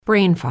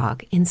Brain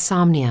fog,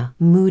 insomnia,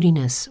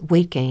 moodiness,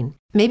 weight gain.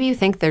 Maybe you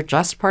think they're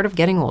just part of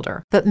getting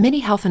older, but MIDI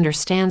Health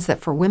understands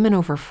that for women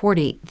over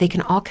 40, they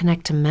can all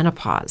connect to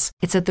menopause.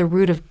 It's at the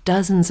root of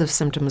dozens of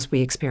symptoms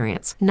we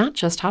experience, not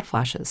just hot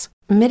flashes.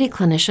 MIDI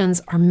clinicians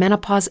are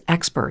menopause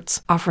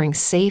experts, offering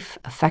safe,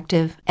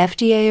 effective,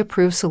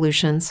 FDA-approved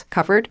solutions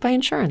covered by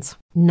insurance.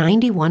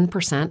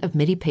 91% of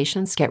MIDI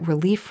patients get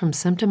relief from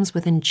symptoms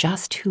within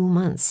just 2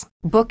 months.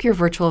 Book your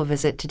virtual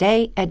visit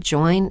today at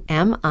joinmidi.com.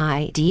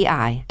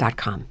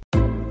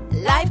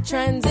 Life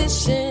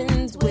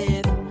transitions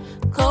with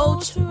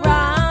Coach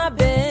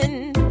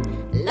Robin.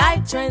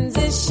 Life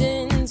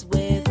transitions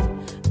with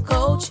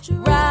Coach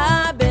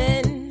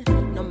Robin.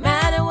 No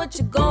matter what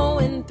you're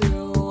going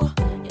through,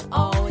 you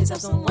always have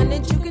someone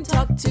that you can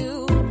talk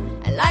to.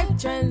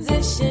 Life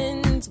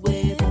transitions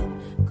with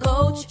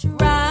Coach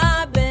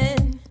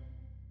Robin.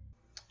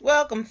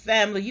 Welcome,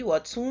 family. You are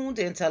tuned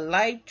into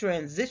Life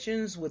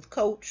Transitions with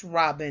Coach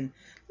Robin.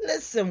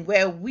 Listen,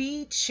 where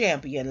we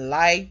champion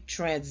life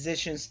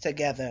transitions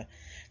together.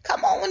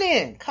 Come on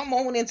in. Come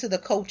on into the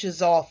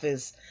coach's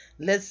office.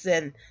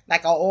 Listen,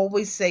 like I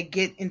always say,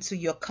 get into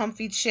your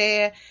comfy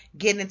chair.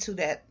 Get into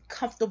that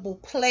comfortable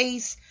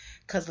place.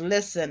 Because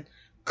listen,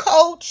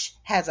 Coach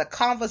has a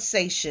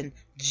conversation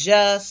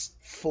just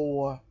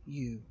for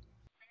you.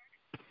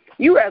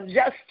 You have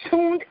just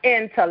tuned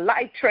in to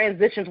Life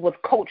Transitions with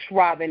Coach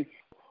Robin,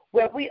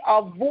 where we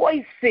are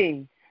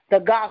voicing the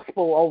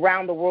gospel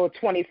around the world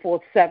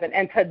 24/7.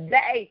 And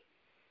today,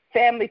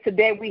 family,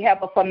 today we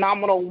have a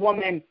phenomenal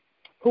woman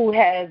who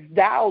has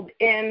dialed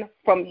in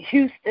from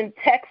Houston,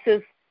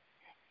 Texas.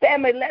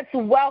 Family, let's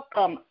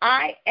welcome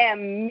I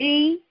Am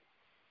Me,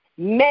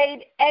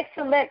 Made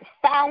Excellent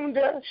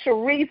founder,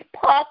 Cherise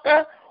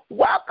Parker.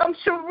 Welcome,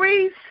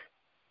 Cherise.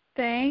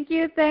 Thank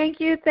you.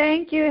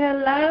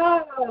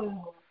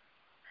 Hello.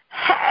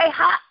 Hey,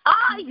 how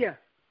are you?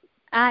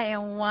 I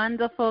am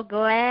wonderful.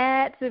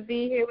 Glad to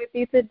be here with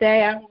you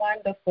today. I'm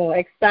wonderful.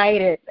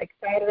 Excited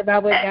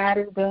about what God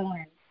is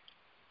doing.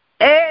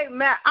 Hey,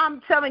 man,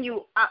 I'm telling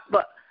you,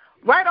 but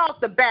right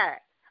off the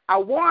bat, I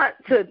want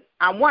to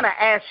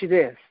ask you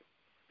this.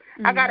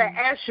 Mm-hmm. I got to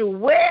ask you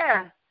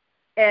where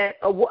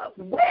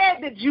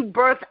did you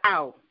birth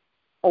out,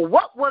 or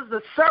what was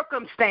the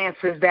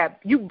circumstances that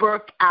you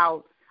birthed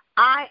out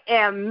I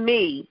Am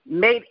Me,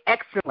 Made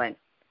Excellent?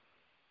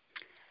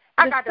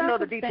 I got to know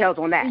the details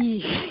on that.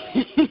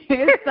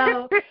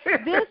 So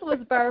this was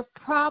birthed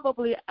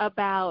probably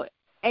about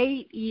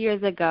 8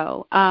 years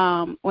ago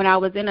when I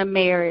was in a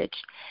marriage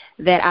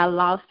that I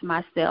lost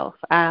myself.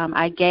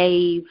 I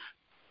gave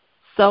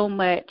so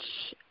much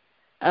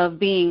of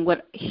being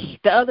what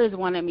the others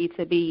wanted me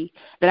to be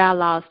that I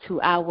lost who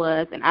I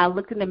was. And I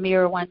looked in the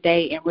mirror one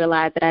day and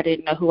realized that I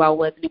didn't know who I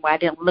was anymore. I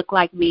didn't look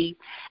like me.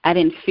 I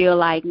didn't feel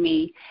like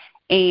me.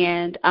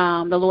 And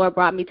the Lord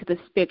brought me to the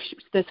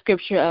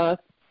scripture of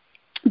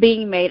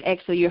being made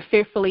excellent. You're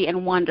fearfully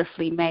and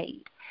wonderfully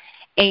made.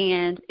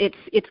 And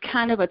it's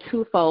kind of a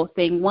twofold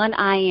thing. One,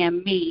 I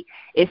am me,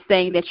 is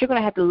saying that you're going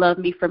to have to love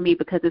me for me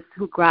because it's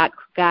who God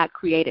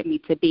created me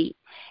to be.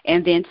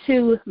 And then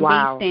two,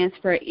 wow. Me stands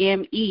for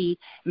M-E,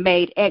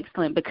 made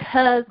excellent.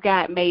 Because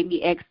God made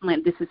me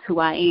excellent, this is who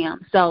I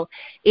am. So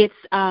it's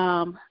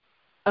a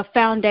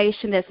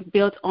foundation that's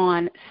built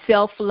on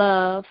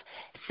self-love,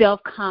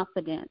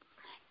 self-confidence.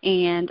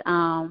 And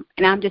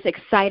I'm just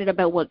excited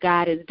about what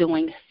God is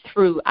doing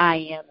through I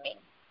Am Me.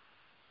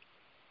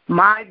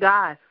 My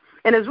God.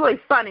 And it's really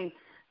funny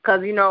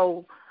because,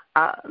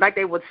 like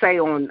they would say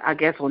on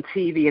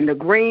TV, in the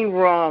green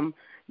room,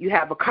 you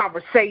have a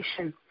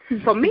conversation.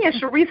 So me and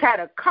Cherise had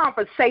a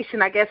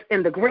conversation,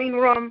 in the green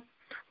room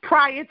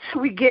prior to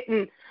we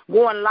going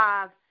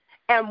live.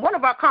 And one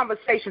of our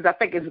conversations, I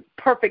think, is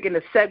perfect in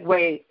the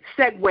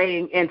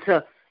segueing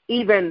into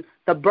even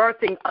the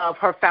birthing of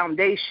her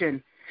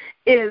foundation,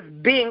 is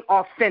being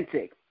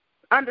authentic,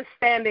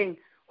 understanding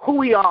who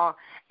we are,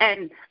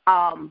 and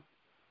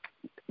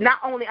not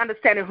only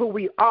understanding who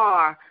we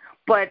are,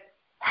 but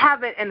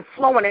having and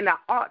flowing in an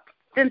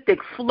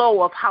authentic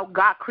flow of how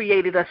God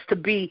created us to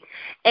be,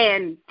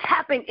 and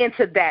tapping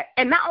into that.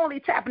 And not only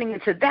tapping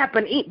into that,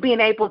 but being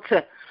able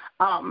to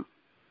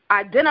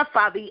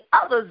identify the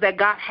others that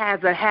God has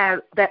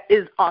that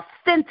is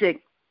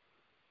authentic,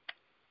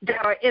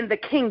 that are in the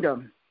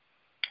kingdom.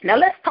 Now,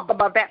 let's talk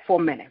about that for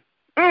a minute.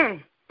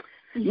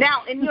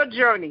 Now, in your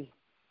journey,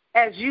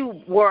 as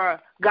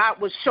God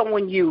was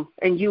showing you,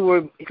 and He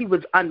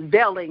was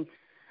unveiling,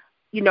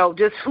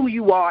 just who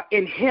you are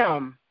in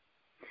Him,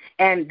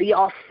 and the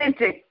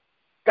authentic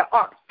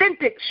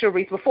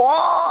Cherise, before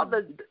all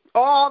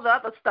the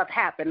other stuff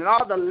happened and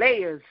all the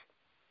layers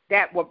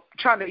that were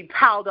trying to be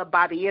piled up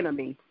by the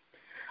enemy.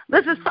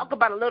 Let's just talk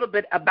about a little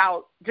bit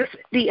about just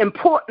the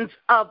importance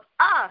of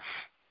us,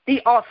 the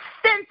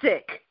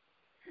authentic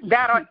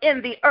that are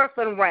in the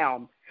earthen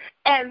realm,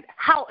 and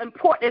how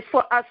important it is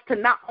for us to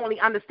not only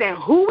understand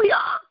who we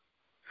are,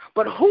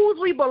 but whose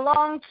we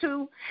belong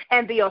to,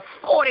 and the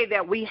authority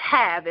that we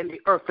have in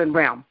the earthen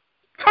realm.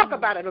 Talk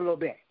about it a little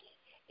bit.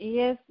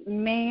 Yes,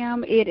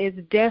 ma'am. It is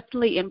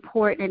definitely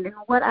important. And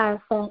what I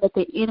found that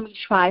the enemy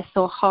tries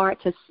so hard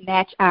to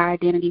snatch our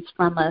identities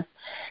from us,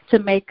 to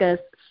make us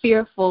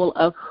fearful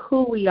of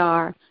who we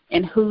are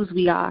and whose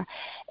we are.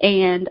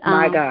 And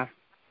my God.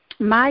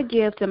 My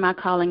gift and my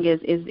calling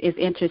is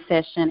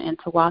intercession and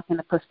to walk in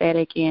the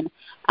prophetic and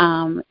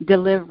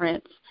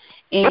deliverance.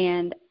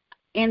 And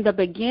in the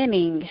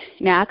beginning,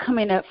 now I come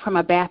in up from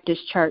a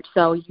Baptist church,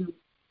 so you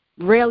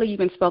rarely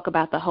even spoke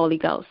about the Holy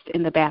Ghost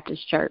in the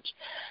Baptist church.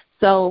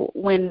 So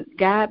when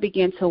God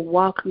began to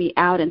walk me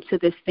out into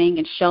this thing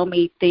and show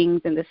me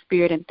things in the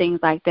spirit and things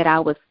like that, I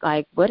was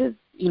like, what is,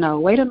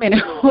 wait a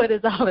minute, what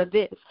is all of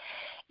this?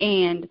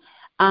 And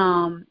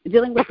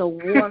dealing with the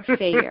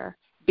warfare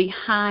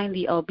behind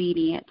the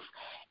obedience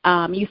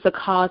used to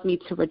cause me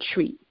to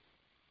retreat,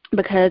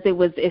 because it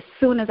was as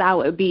soon as I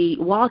would be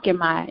walking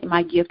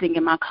my gifting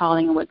and my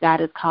calling and what God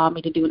has called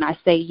me to do, and I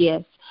say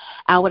yes,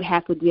 I would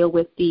have to deal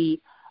with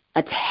the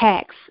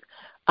attacks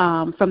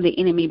from the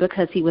enemy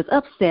because he was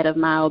upset of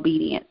my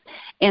obedience.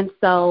 And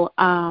so,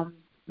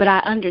 but I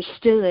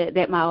understood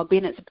that my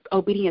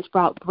obedience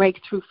brought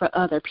breakthrough for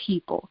other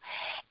people.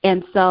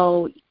 And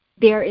so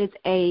there is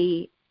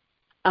a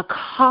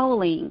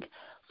calling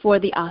for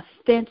the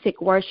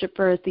authentic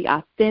worshipers, the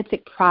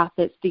authentic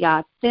prophets, the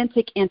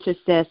authentic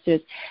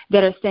intercessors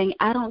that are saying,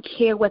 I don't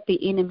care what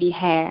the enemy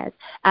has.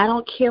 I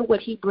don't care what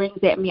he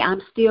brings at me. I'm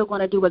still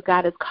going to do what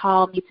God has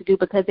called me to do,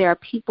 because there are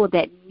people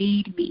that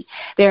need me.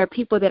 There are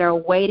people that are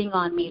waiting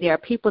on me. There are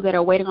people that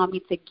are waiting on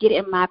me to get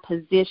in my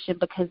position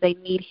because they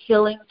need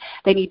healing,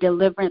 they need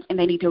deliverance, and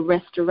they need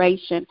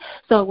restoration.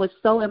 So it was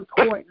so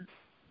important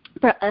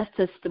for us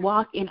to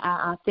walk in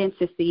our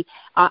authenticity,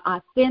 our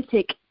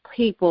authentic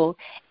people,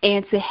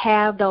 and to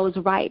have those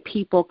right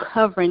people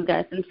covering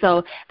us. And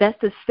so that's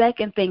the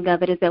second thing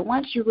of it, is that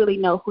once you really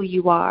know who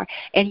you are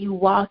and you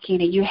walk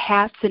in it, you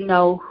have to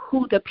know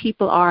who the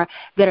people are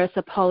that are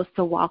supposed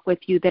to walk with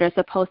you, that are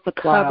supposed to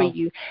cover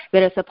you,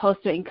 that are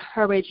supposed to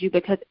encourage you,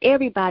 because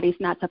everybody's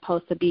not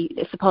supposed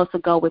to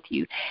go with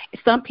you.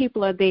 Some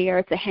people are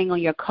there to hang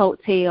on your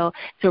coattail,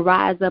 to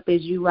rise up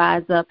as you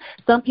rise up.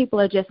 Some people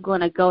are just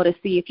going to go to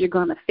see if you're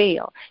going to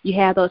fail. You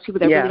have those people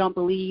that really don't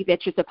believe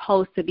that you're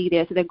supposed to be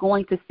there, so they're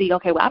going to see,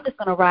 okay, well, I'm just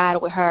going to ride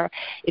with her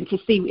and to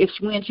see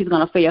when she's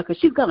going to fail, because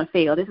she's going to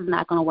fail. This is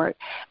not going to work.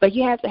 But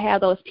you have to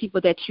have those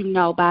people that you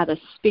know by the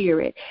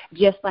Spirit,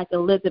 just like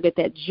Elizabeth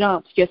that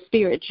jumps. Your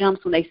spirit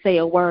jumps when they say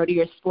a word, or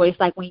your voice,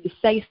 like when you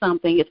say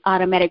something, it's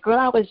automatic. Girl,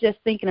 I was just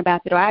thinking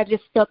about that, or I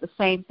just felt the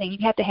same thing. You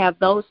have to have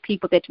those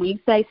people that when you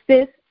say,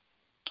 sis,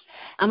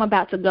 I'm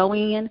about to go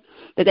in,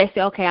 that they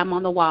say, okay, I'm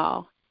on the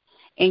wall.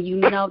 And you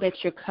know that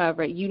you're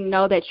covered. You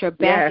know that your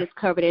back is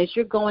covered. As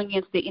you're going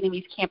into the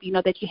enemy's camp, you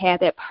know that you have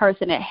that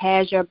person that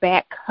has your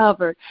back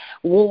covered,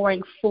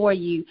 warring for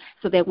you,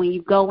 so that when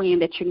you go in,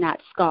 that you're not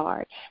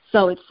scarred.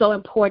 So it's so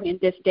important in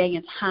this day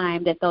and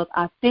time that those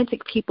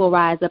authentic people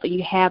rise up, and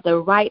you have the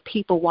right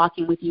people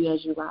walking with you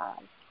as you rise.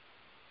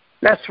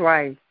 That's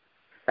right.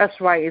 That's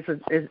right.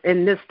 It's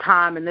in this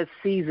time, in this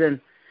season,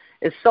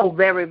 it's so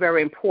very,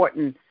 very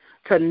important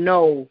to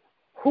know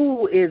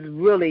who is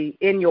really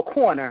in your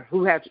corner,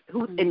 who's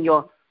in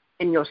your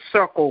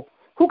circle,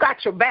 who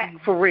got your back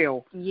for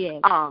real.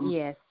 Yes.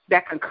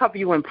 That can cover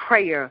you in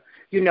prayer,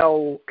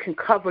 can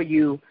cover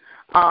you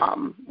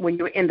when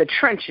you're in the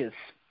trenches.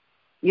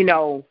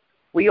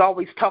 We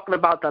always talking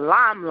about the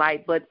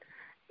limelight, but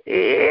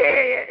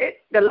the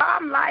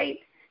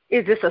limelight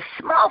is just a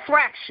small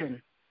fraction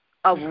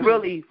of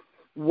really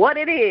what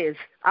it is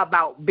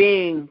about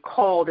being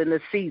called in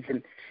this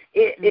season.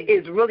 It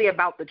is really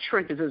about the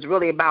trenches. It's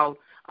really about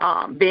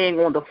being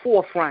on the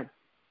forefront.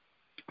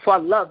 So I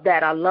love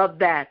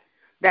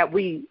that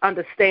we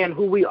understand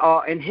who we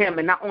are in him,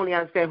 and not only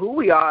understand who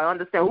we are,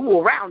 understand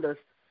who around us,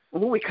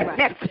 and who we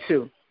connect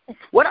to.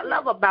 What I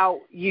love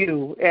about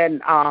you, and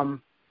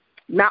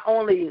not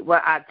only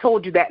I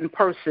told you that in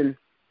person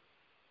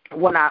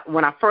when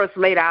I first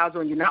laid eyes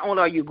on you, not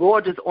only are you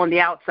gorgeous on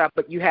the outside,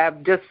 but you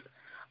have just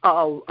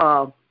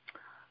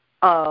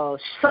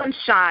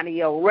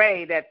sunshiny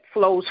array that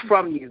flows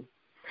from you.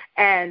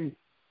 And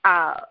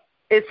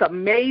it's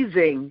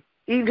amazing,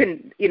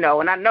 even,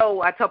 and I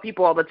know I tell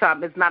people all the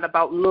time, it's not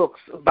about looks,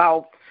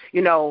 about,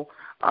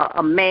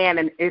 a man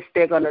and if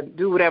they're going to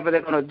do whatever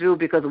they're going to do,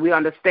 because we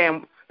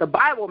understand the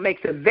Bible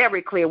makes it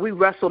very clear we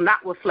wrestle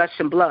not with flesh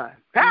and blood,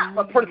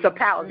 but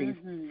principalities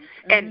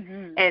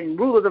and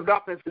rulers of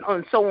darkness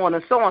and so on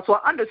and so on. So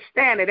I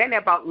understand it ain't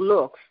about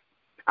looks.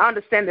 I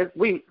understand that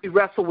we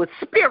wrestle with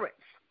spirits,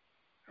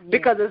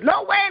 because there's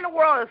no way in the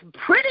world, as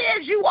pretty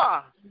as you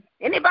are,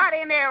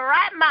 anybody in their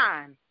right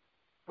mind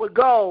would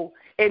go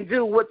and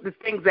do what the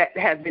things that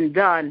have been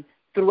done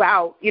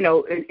throughout,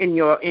 in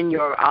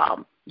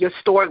your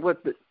story with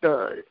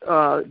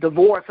the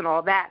divorce and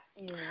all that.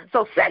 Yeah.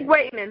 So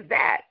segueing in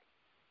that,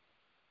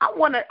 I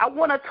want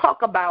to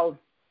talk about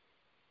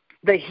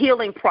the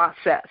healing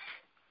process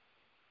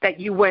that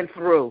you went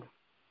through.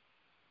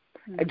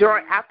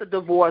 After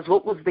divorce.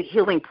 What was the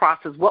healing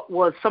process? What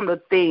was some of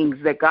the things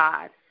that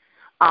God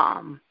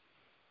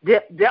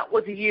dealt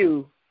with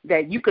you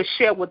that you could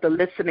share with the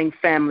listening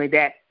family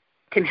that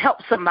can help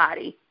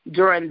somebody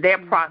during their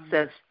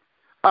process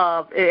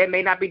of, it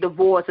may not be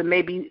divorce, it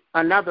may be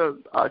another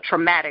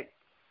traumatic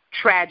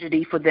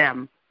tragedy for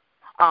them.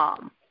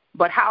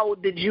 But how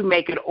did you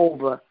make it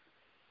over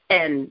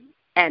and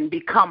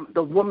become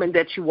the woman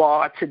that you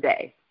are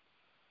today?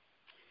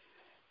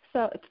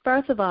 So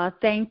first of all,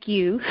 thank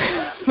you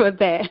for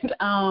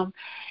that.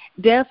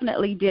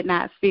 Definitely did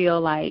not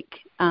feel like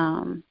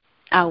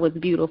I was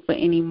beautiful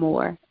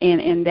anymore.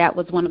 And that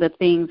was one of the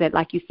things that,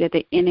 like you said,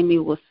 the enemy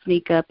will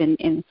sneak up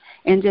and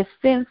just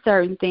send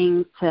certain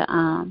things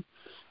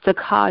to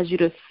cause you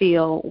to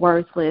feel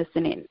worthless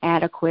and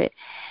inadequate.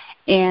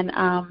 And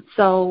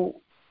so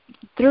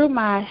through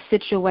my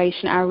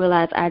situation, I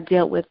realized I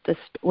dealt with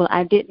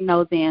I didn't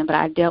know then, but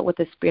I dealt with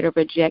the spirit of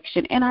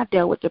rejection, and I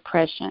dealt with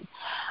depression.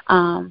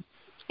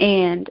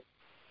 And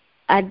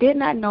I did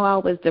not know I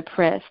was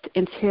depressed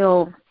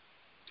until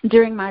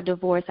during my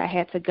divorce. I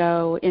had to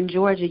go, in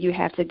Georgia, you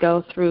have to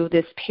go through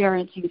this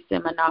parenting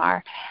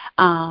seminar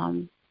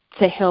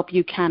to help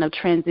you kind of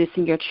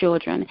transition your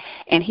children.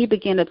 And he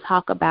began to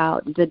talk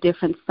about the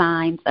different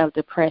signs of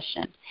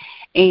depression.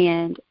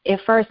 And at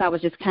first I was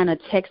just kind of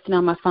texting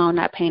on my phone,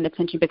 not paying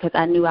attention because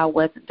I knew I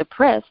wasn't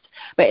depressed.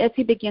 But as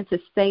he began to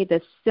say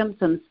the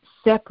symptoms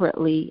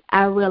separately,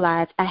 I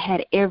realized I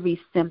had every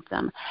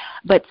symptom.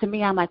 But to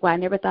me, I'm like, well, I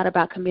never thought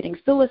about committing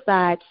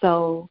suicide,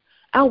 so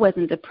I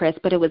wasn't depressed,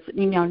 but it was,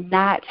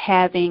 not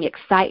having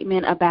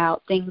excitement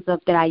about things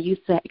that I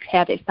used to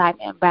have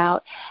excitement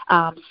about,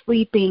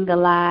 sleeping a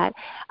lot,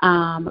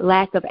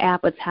 lack of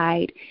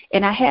appetite.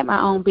 And I had my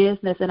own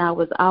business, and I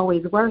was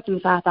always working,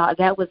 so I thought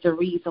that was the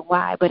reason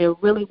why. But it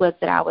really was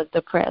that I was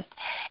depressed.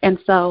 And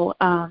so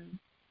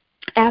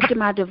after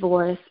my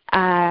divorce,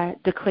 I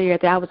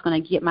declared that I was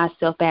going to get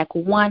myself back,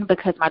 one,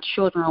 because my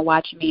children are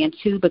watching me, and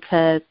two,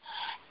 because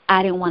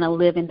I didn't want to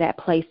live in that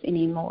place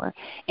anymore.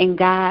 And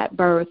God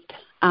birthed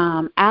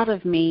out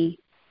of me,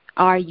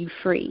 Are You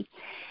Free?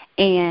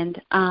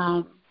 And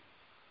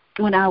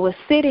when I was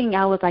sitting,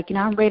 I was like,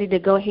 I'm ready to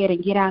go ahead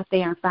and get out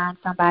there and find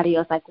somebody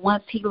else. Like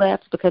once he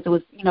left, because it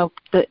was,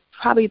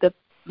 probably the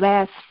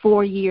last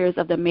 4 years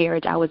of the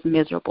marriage, I was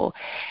miserable.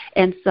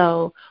 And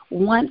so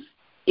once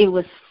it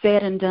was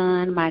said and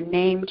done, my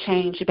name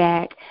changed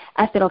back,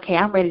 I said, okay,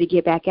 I'm ready to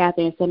get back out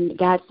there. And so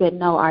God said,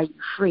 no, are you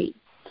free?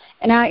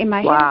 And I, in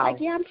my head, I was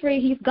like, yeah, I'm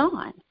free. He's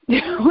gone.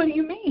 What do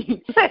you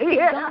mean? He's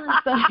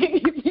gone. So,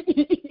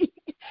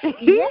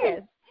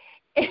 yes.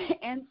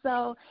 And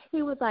so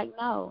he was like,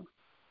 no,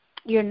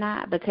 you're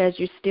not, because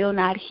you're still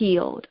not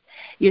healed.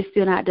 You're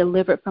still not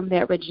delivered from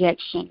that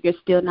rejection. You're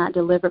still not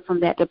delivered from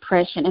that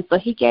depression. And so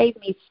he gave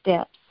me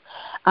steps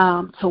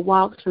to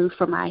walk through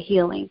for my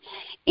healing.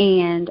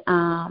 And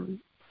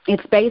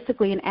it's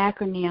basically an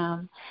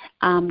acronym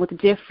with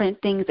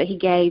different things that he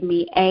gave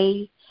me.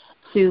 A,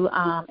 to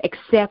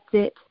accept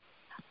it,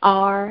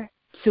 R,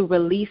 to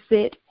release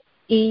it,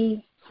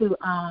 E, to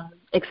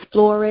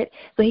explore it.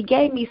 So he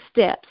gave me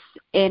steps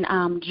in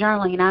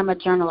journaling, and I'm a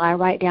journaler. I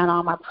write down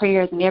all my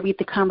prayers and every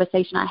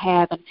conversation I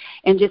have,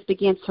 and just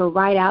begin to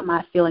write out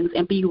my feelings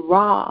and be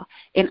raw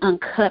and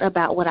uncut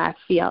about what I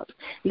felt,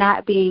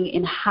 not being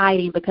in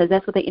hiding, because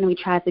that's what the enemy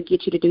tries to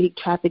get you to do. He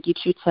tries to get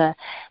you to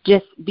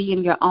just be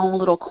in your own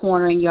little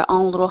corner, in your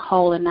own little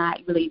hole, and not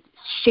really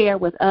share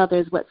with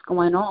others what's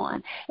going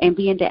on and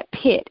be in that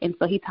pit. And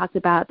so he talked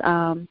about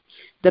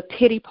the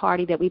pity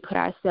party that we put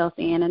ourselves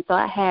in. And so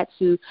I had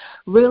to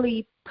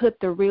really put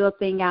the real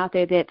thing out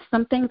there, that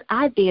some things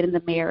I did in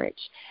the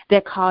marriage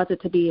that caused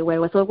it to be away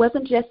with. So it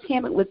wasn't just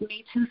him, it was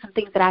me too, some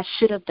things that I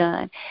should have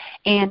done.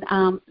 And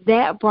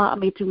that brought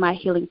me through my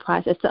healing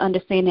process to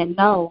understand that,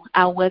 no,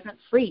 I wasn't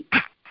free.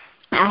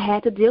 I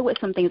had to deal with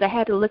some things. I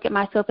had to look at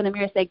myself in the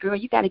mirror and say, girl,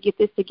 you got to get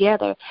this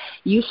together.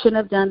 You shouldn't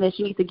have done this.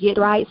 You need to get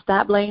right,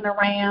 stop laying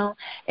around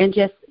and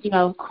just,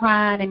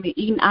 crying and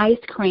eating ice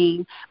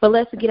cream. But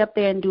let's get up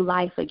there and do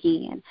life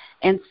again.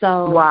 And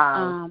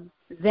so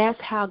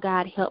that's how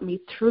God helped me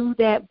through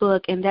that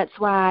book. And that's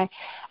why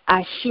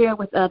I share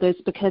with others,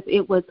 because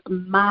it was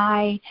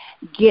my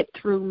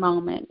get-through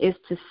moment, is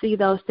to see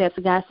those steps.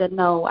 And God said,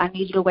 no, I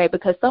need you to wait,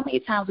 because so many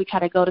times we try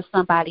to go to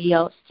somebody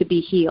else to be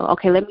healed.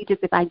 Okay,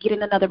 if I get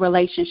in another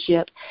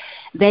relationship,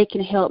 they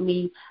can help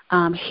me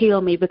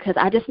heal me, because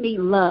I just need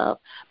love.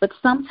 But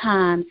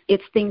sometimes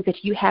it's things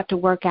that you have to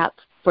work out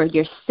for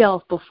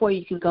yourself before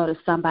you can go to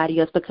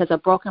somebody else, because a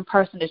broken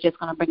person is just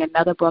going to bring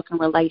another broken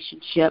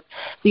relationship.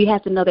 So you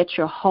have to know that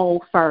you're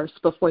whole first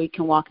before you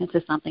can walk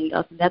into something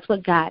else. And that's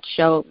what God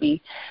showed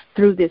me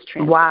through this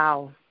transition.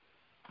 Wow,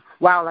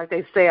 like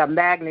they say, a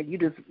magnet,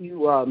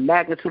 you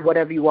magnet to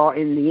whatever you are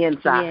in the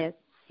inside. Yes.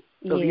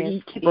 So if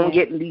you keep on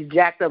getting these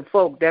jacked up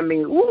folk, that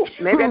means,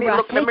 maybe I need to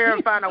look in the mirror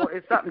and find out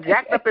if something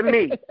jacked up in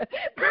me.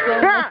 Right.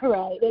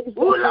 Exactly.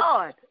 Ooh,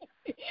 Lord.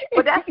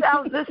 But that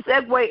sounds, this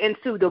segue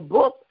into the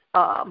book.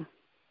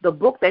 The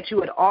book that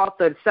you had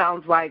authored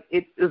sounds like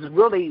it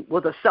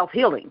was a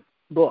self-healing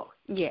book.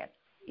 Yes.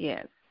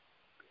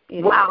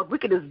 Wow, we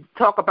could just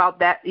talk about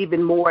that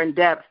even more in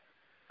depth.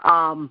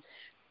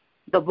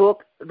 The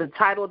book, the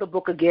title of the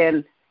book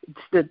again,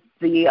 the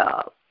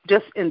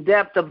just in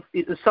depth of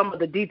some of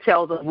the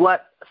details of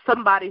what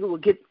somebody who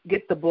would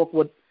get the book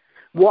would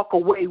walk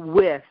away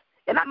with.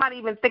 And I'm not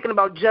even thinking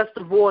about just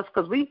divorce,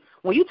 because when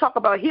you talk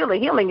about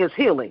healing, healing is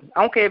healing.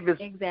 I don't care if it's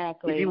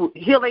exactly if you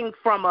healing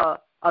from a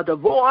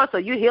divorce, or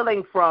you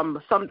healing from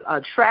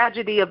a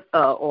tragedy or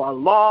a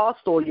loss,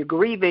 or you're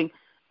grieving.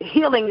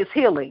 Healing is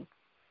healing.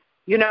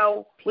 We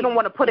don't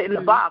want to put it in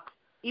the box,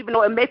 even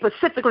though it may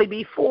specifically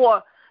be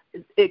for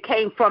it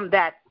came from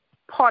that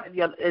part of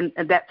your in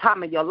that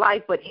time of your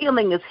life. But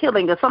healing is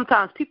healing, and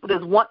sometimes people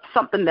just want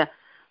something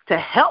to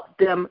help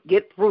them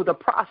get through the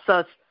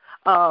process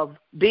of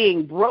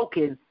being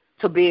broken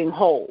to being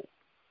whole.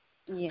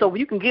 Yeah. So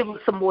you can give us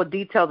some more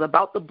details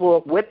about the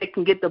book, where they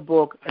can get the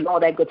book, and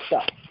all that good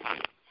stuff.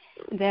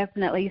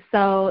 Definitely.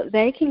 So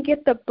they can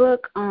get the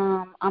book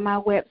on my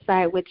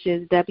website, which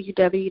is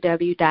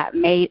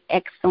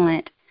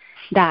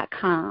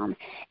www.madeexcellent.com.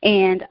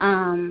 And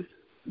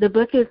the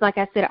book is, like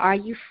I said, Are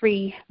You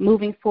Free?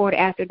 Moving Forward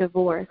After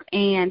Divorce.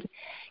 And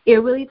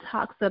it really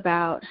talks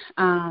about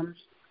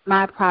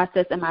my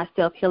process and my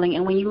self-healing.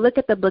 And when you look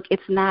at the book,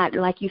 it's not,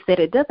 like you said,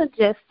 it doesn't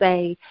just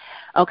say,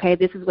 okay,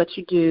 this is what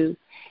you do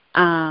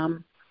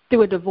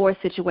through a divorce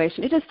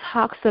situation. It just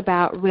talks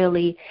about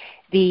really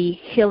the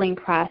healing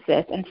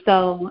process. And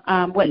so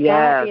what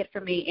God did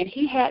for me, and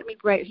he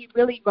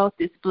really wrote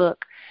this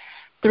book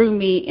through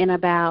me in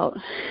about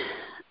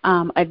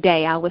a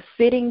day. I was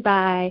sitting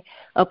by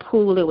a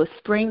pool. It was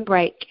spring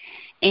break,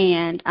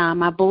 and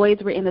my boys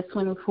were in the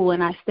swimming pool,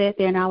 and I sat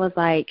there and I was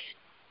like,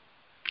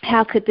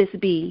 how could this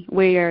be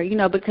where,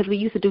 because we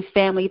used to do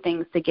family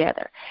things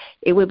together.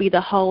 It would be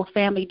the whole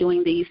family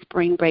doing these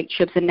spring break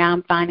trips, and now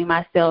I'm finding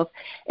myself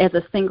as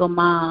a single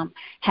mom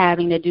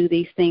having to do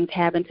these things,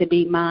 having to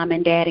be mom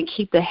and dad and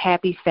keep the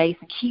happy face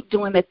and keep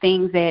doing the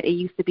things that it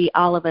used to be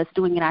all of us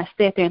doing. And I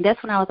sat there, and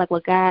that's when I was like, well,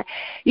 God,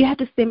 you have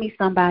to send me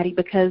somebody,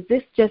 because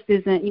this just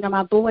isn't,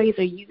 my boys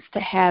are used to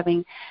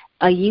having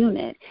a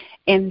unit.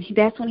 And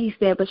that's when he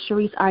said, but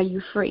Sharice, are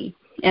you free?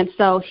 And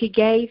so he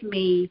gave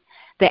me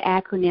the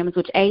acronyms,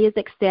 which A is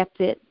accept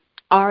it,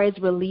 R is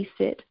release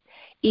it,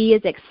 E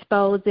is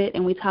expose it,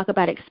 and we talk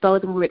about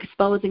exposing. We're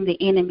exposing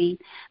the enemy,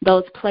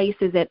 those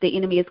places that the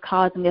enemy is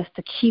causing us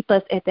to keep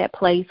us at that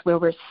place where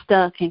we're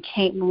stuck and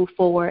can't move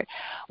forward.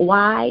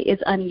 Y is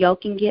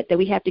unyoking it, that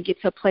we have to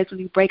get to a place where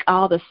we break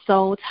all the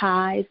soul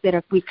ties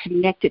that we've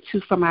connected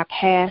to from our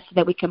past so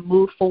that we can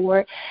move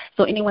forward.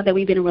 So anyone that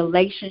we've been in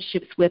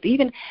relationships with,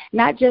 even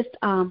not just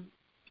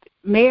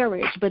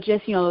marriage, but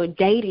just,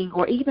 dating,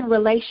 or even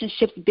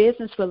relationships,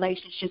 business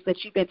relationships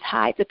that you've been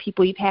tied to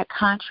people you've had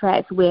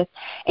contracts with,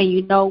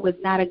 and was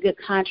not a good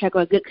contract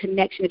or a good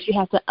connection, that you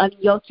have to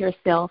unyoke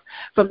yourself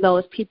from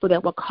those people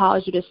that will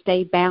cause you to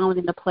stay bound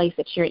in the place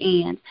that you're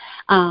in.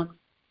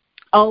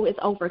 O is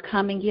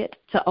overcoming it,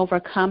 to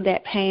overcome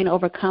that pain,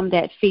 overcome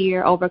that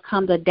fear,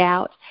 overcome the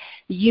doubt.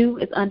 U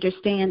is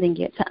understanding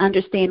it, to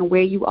understand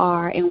where you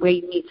are and where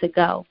you need to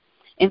go.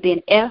 And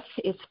then F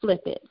is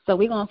flip it. So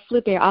we're going to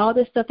flip it. All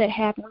this stuff that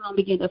happened, we're going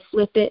to begin to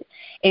flip it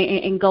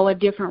and go a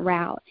different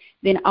route.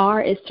 Then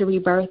R is to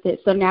rebirth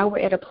it. So now we're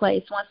at a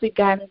place, once we've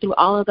gotten through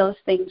all of those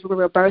things,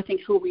 we're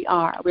rebirthing who we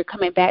are. We're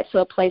coming back to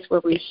a place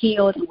where we're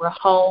healed and we're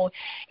whole,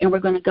 and we're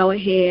going to go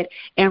ahead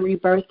and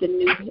rebirth the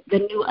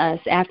new us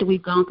after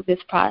we've gone through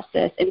this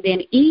process. And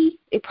then E,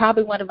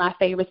 probably one of my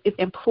favorites, is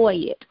employ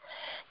it.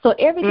 So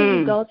everything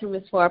you go through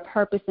is for a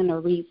purpose and a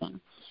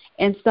reason.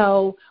 And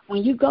so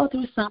when you go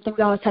through something,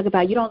 we always talk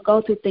about you don't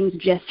go through things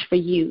just for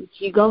you.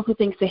 You go through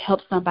things to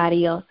help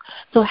somebody else.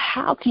 So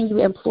how can you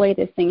employ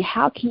this thing?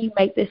 How can you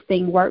make this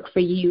thing work for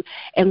you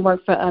and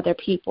work for other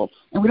people?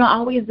 And we don't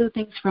always do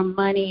things for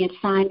money and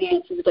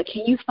finances, but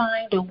can you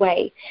find a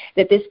way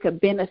that this could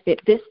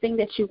benefit, this thing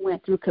that you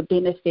went through could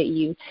benefit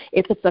you?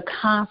 If it's a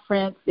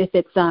conference, if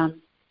it's a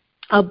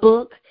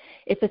book,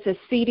 if it's a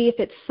CD, if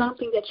it's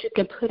something that you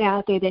can put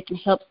out there that can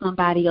help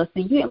somebody else,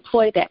 then you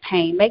employ that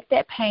pain. Make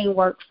that pain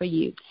work for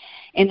you.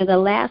 And then the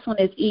last one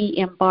is E,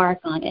 embark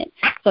on it.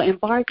 So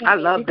embark on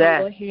it, you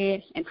can go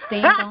ahead and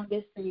stand on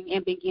this thing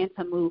and begin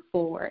to move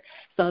forward.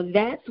 So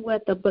that's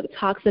what the book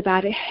talks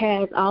about. It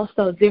has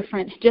also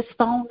different just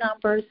phone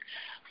numbers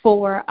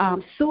for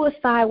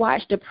suicide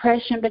watch,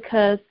 depression,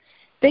 because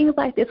things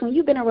like this, when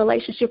you've been in a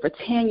relationship for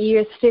 10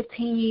 years,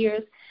 15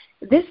 years,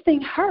 this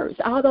thing hurts.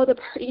 Although it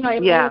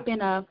may have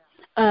been a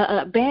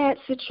bad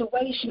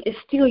situation, is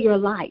still your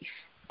life.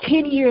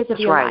 10 years of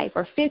your life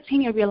or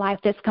 15 of your life,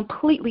 that's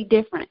completely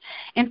different.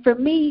 And for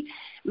me,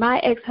 my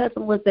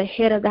ex-husband was the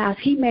head of the house.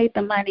 He made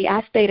the money.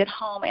 I stayed at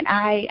home, and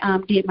I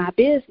did my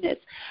business.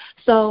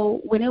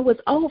 So when it was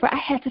over, I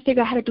had to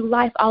figure out how to do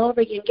life all over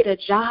again, get a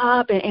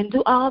job and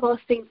do all those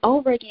things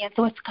over again.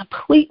 So it's a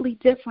completely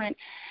different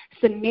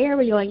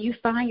scenario, and you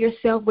find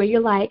yourself where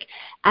you're like,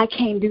 I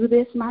can't do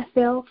this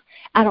myself.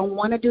 I don't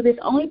want to do this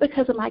only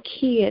because of my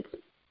kids.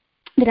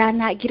 Did I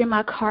not get in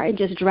my car and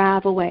just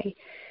drive away?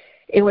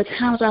 it were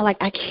times where I'm like,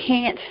 I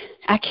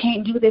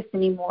can't do this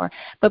anymore.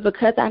 But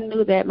because I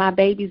knew that my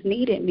babies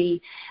needed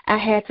me, I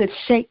had to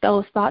shake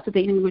those thoughts that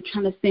the enemy were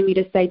trying to send me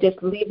to say,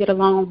 just leave it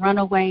alone, run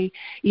away,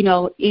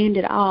 end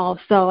it all.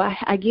 So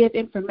I give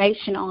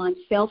information on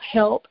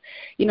self-help.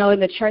 In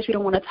the church we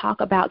don't want to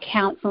talk about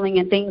counseling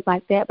and things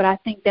like that, but I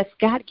think that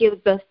God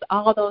gives us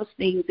all those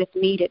things if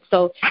needed.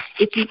 So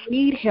if you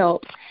need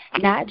help,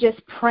 not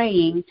just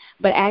praying,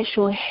 but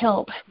actual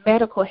help,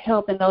 medical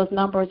help, and those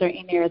numbers are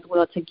in there as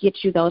well to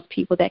get you those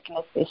people that can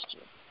assist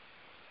you.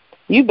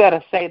 You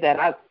better say that.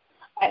 I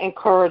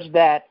encourage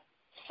that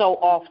so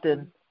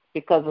often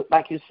because,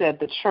 like you said,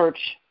 the church,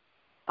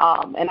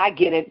 and I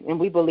get it, and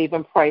we believe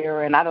in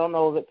prayer, and I don't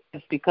know if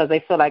it's because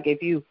they feel like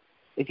if you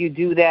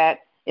do that,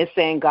 it's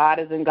saying God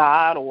isn't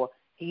God or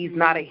he's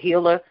not a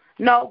healer.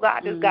 No,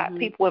 God has got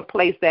people in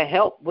place that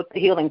help with the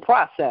healing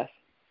process.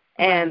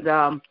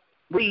 And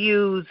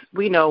we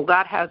know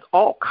God has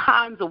all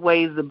kinds of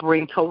ways to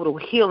bring total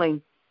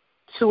healing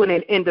to an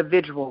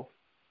individual.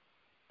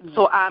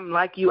 So I'm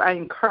like you, I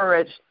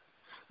encourage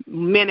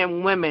men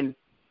and women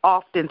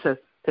often to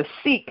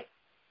seek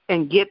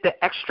and get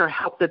the extra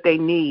help that they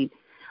need,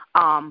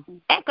 and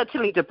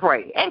continue to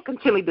pray and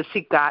continue to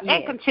seek God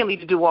and continue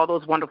to do all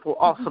those wonderful,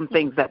 awesome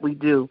things that we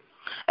do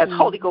as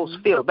Holy Ghost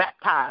filled,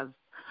 baptized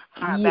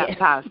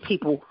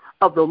people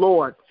of the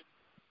Lord.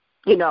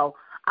 I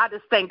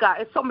just thank God.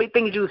 It's so many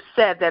things you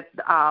said that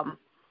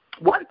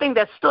one thing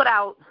that stood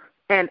out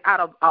and out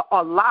of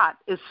a lot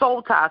is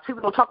soul ties.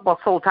 People don't talk about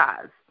soul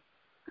ties.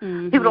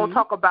 People don't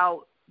talk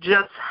about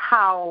just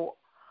how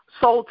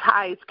soul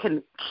ties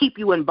can keep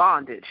you in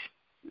bondage,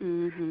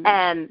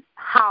 and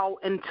how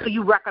until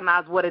you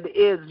recognize what it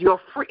is, you're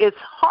free. It's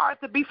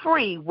hard to be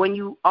free when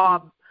you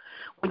are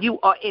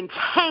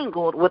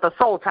entangled with a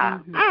soul tie.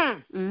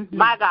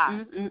 My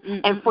God,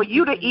 and for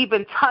you to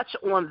even touch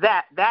on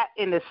that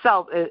in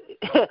itself,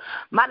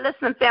 my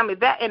listening family,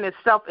 that in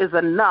itself is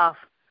enough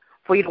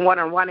for you to want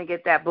to run and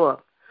get that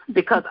book,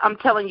 because I'm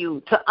telling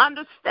you, to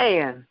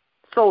understand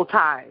soul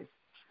ties.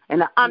 And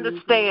to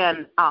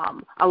understand,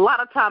 a lot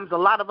of times, a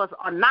lot of us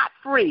are not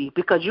free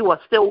because you are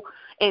still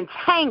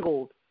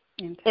entangled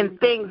in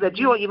things that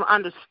you don't even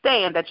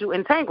understand that you're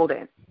entangled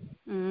in.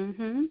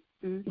 You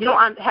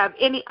don't have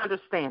any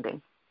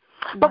understanding.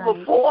 But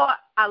before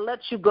I let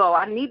you go,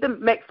 I need to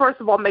first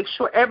of all, make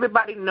sure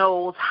everybody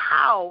knows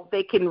how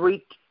they can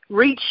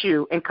reach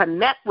you and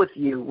connect with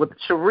you, with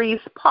Cherise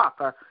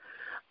Parker,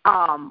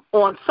 on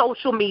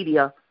social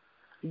media.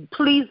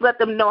 Please let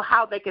them know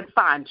how they can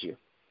find you.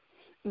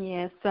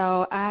 Yes,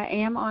 so I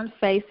am on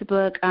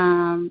Facebook,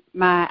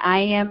 my I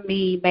Am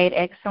Me Made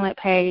Excellent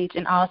page,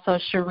 and also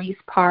Cherise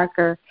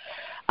Parker,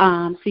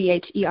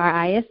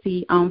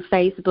 CHERISE on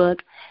Facebook.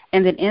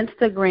 And then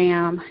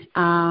Instagram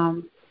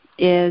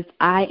is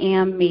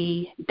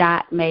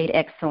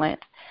IamMe.MadeExcellent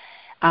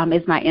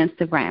is my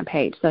Instagram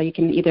page. So you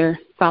can either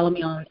follow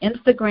me on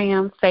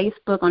Instagram,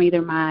 Facebook, on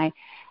either my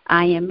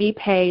I Am Me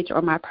page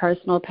or my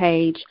personal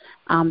page.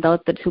 Those are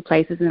the two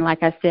places. And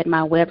like I said,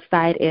 my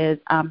website is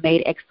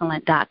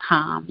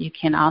madeexcellent.com. You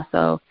can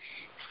also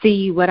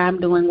see what I'm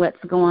doing,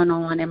 what's going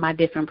on, and my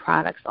different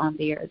products on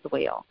there as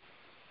well.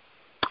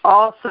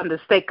 Awesome to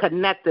stay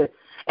connected.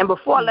 And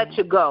before I let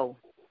you go,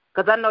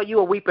 because I know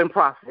you're a weeping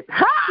prophet,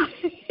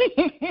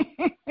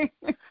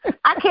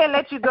 I can't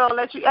let you go,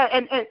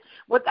 and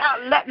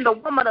without letting the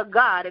woman of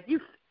God, if you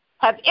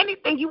have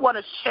anything you want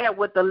to share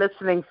with the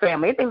listening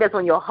family, anything that's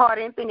on your heart,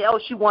 anything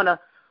else you want to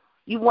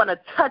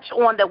touch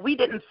on that we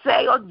didn't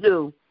say or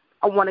do,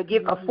 I want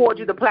to afford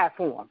you the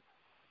platform.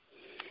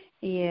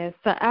 Yes,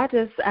 so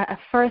I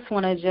first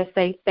want to just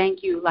say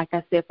thank you, like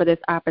I said, for this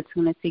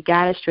opportunity.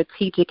 God is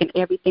strategic in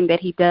everything that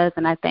he does,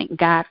 and I thank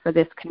God for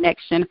this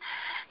connection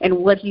and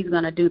what he's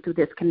going to do through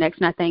this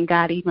connection. I thank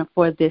God even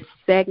for this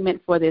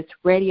segment, for this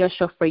radio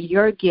show, for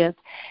your gift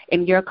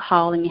and your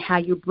calling, and how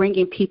you're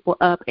bringing people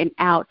up and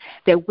out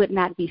that would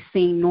not be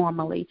seen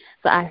normally.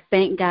 So I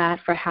thank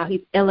God for how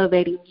he's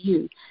elevating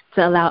you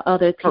to allow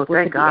other people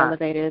to be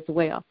elevated as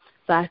well.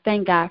 So I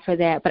thank God for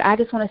that. But I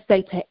just want to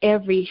say to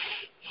every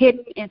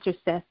hidden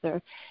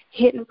intercessor,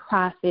 hidden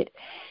prophet,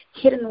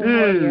 hidden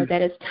warrior,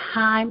 that it's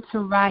time to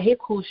rise. Yes,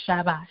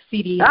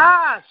 it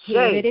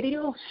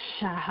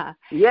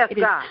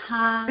is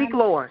time Speak,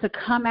 Lord, to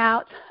come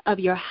out of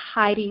your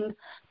hiding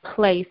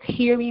place.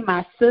 Hear me,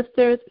 my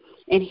sisters,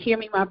 and hear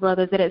me, my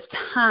brothers, that it's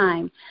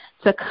time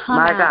to come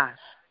out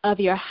of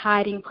your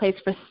hiding place.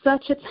 For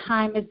such a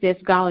time as this,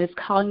 God is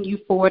calling you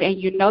forward, and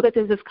you know that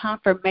there's this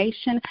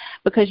confirmation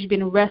because you've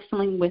been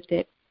wrestling with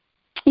it.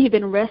 You've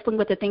been wrestling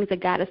with the things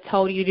that God has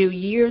told you to do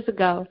years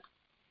ago.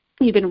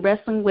 You've been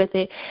wrestling with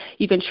it.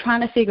 You've been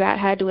trying to figure out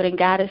how to do it, and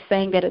God is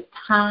saying that it's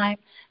time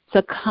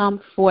to come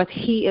forth.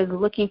 He is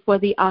looking for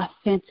the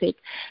authentic.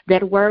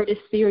 That word is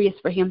serious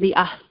for him, the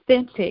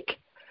authentic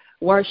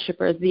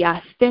worshipers, the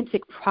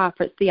authentic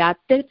prophets, the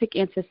authentic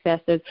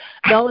intercessors,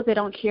 those that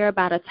don't care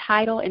about a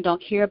title and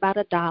don't care about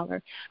a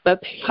dollar,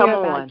 but care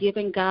about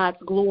giving God's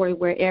glory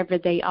wherever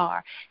they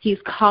are. He's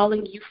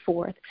calling you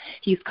forth.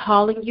 He's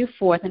calling you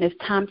forth, and it's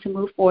time to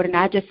move forward. And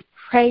I just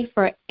pray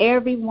for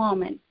every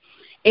woman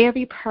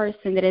every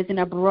person that is in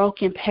a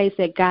broken place,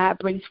 that God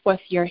brings forth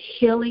your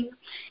healing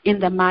in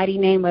the mighty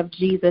name of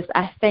Jesus.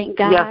 I thank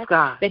God, Yes,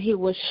 God, that he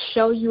will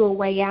show you a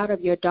way out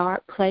of your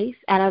dark place,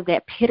 out of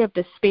that pit of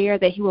despair,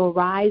 that he will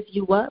rise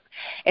you up,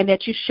 and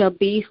that you shall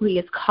be who he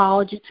has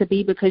called you to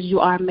be, because you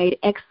are made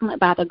excellent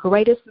by the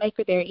greatest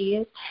maker there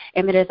is,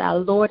 and that is our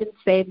Lord and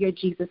Savior,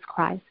 Jesus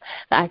Christ.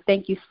 So I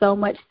thank you so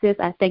much, sis.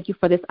 I thank you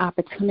for this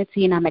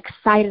opportunity, and I'm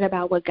excited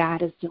about what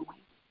God is doing.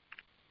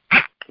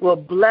 Well,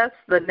 bless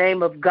the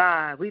name of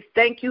God. We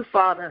thank you,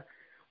 Father.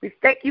 We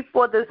thank you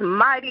for this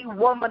mighty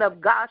woman of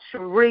God,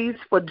 Cherise,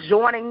 for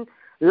joining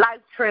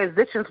Life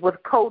Transitions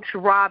with Coach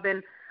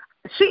Robin.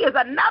 She is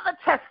another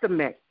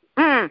testament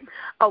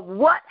of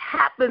what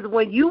happens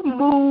when you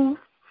move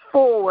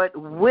forward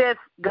with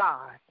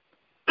God.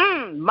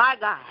 My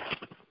God.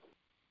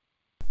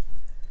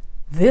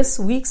 This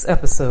week's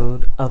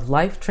episode of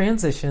Life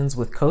Transitions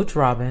with Coach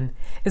Robin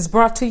is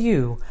brought to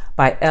you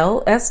by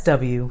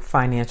LSW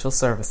Financial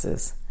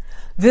Services.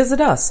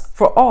 Visit us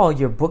for all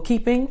your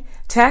bookkeeping,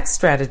 tax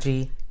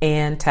strategy,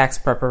 and tax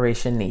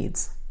preparation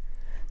needs.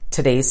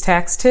 Today's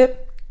tax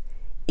tip: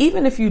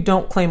 even if you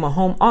don't claim a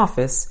home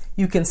office,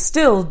 you can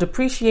still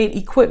depreciate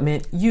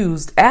equipment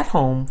used at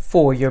home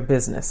for your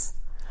business.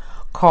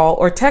 Call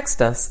or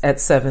text us at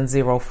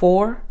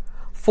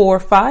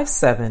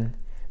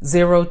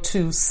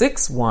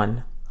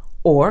 704-457-0261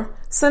 or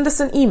send us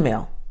an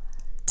email,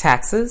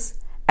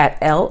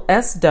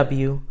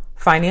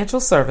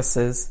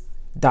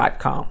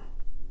 taxes@lswfinancialservices.com.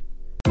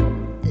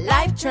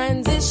 Life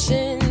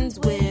Transitions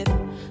with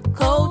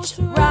Coach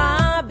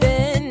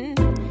Robin.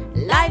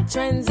 Life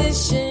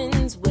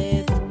Transitions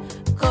with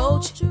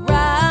Coach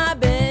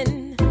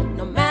Robin.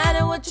 No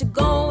matter what you're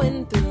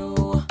going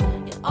through,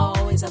 you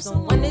always have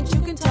someone that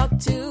you can talk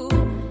to.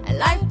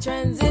 Life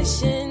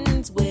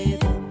Transitions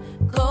with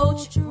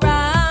Coach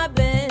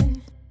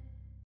Robin.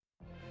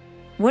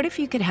 What if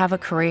you could have a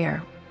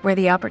career where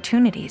the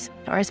opportunities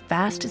are as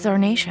vast as our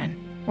nation,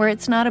 where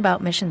it's not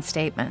about mission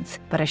statements,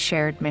 but a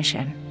shared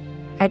mission?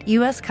 At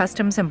U.S.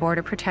 Customs and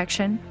Border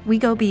Protection, we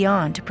go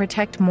beyond to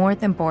protect more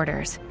than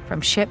borders.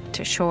 From ship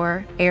to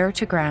shore, air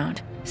to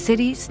ground,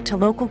 cities to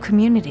local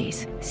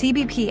communities,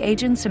 CBP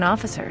agents and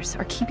officers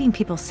are keeping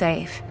people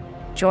safe.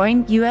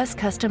 Join U.S.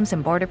 Customs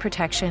and Border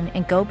Protection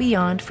and go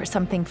beyond for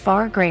something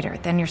far greater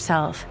than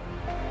yourself.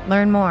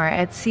 Learn more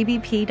at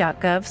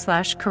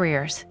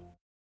cbp.gov/careers.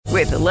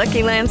 With the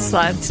Lucky Land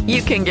Slots,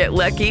 you can get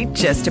lucky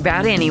just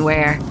about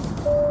anywhere.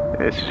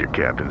 This is your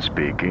captain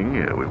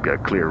speaking. We've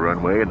got clear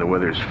runway and the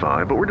weather's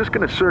fine, but we're just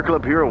going to circle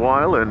up here a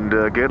while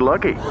and get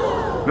lucky.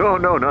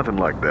 No, nothing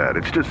like that.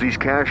 It's just these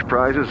cash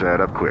prizes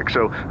add up quick.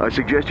 So I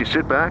suggest you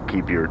sit back,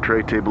 keep your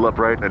tray table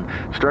upright, and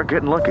start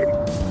getting lucky.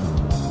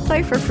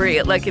 Play for free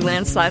at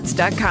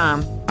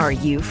LuckyLandSlots.com. Are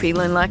you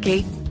feeling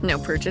lucky? No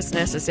purchase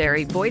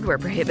necessary. Void where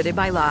prohibited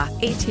by law.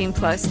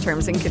 18+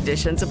 terms and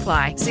conditions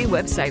apply. See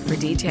website for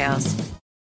details.